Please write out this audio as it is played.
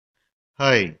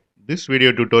Hi, this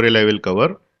video tutorial I will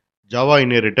cover Java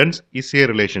inheritance is a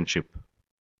relationship.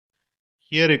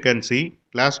 Here you can see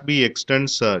class B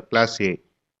extends class A.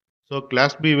 So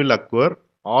class B will acquire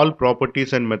all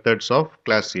properties and methods of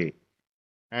class A.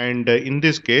 And in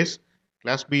this case,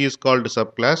 class B is called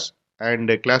subclass and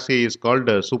class A is called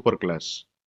superclass.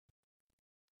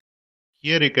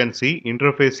 Here you can see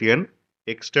interface N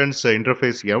extends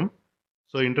interface M.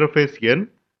 So interface N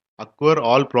acquire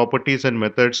all properties and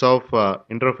methods of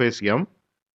interface M.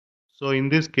 So in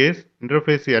this case,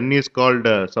 interface N is called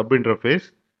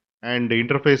subinterface and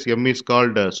interface M is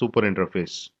called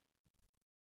superinterface.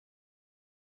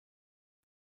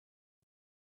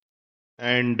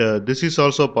 And this is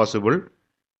also possible.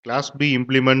 Class B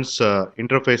implements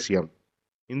interface M.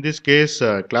 In this case,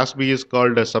 class B is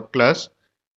called a subclass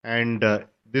and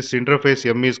this interface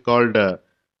M is called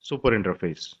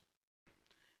superinterface.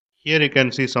 Here you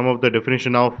can see some of the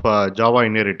definition of Java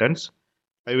inheritance.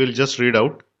 I will just read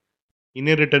out.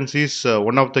 Inheritance is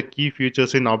one of the key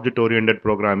features in object-oriented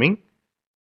programming,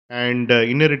 and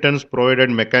inheritance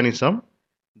provided mechanism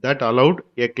that allowed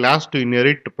a class to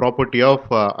inherit property of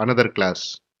another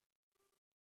class.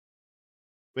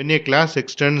 When a class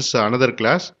extends another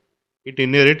class, it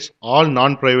inherits all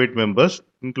non-private members,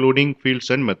 including fields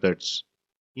and methods.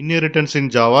 Inheritance in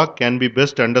Java can be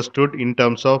best understood in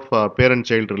terms of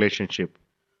parent-child relationship,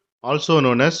 also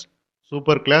known as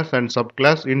superclass and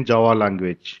subclass in Java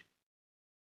language.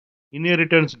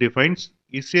 Inheritance defines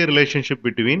is a relationship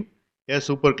between a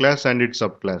superclass and its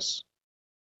subclass.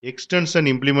 Extends and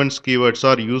implements keywords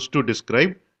are used to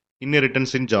describe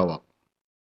inheritance in Java.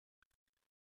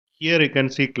 Here you can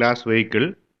see class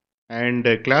vehicle and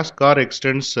class car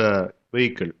extends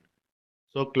vehicle.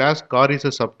 So class car is a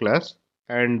subclass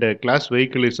and class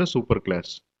vehicle is a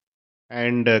superclass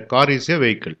and car is a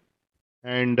vehicle.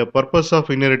 And the purpose of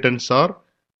inheritance are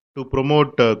to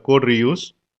promote code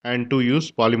reuse and to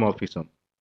use polymorphism.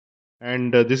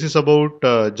 And this is about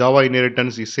Java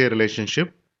inheritance is a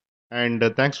relationship. And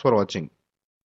thanks for watching.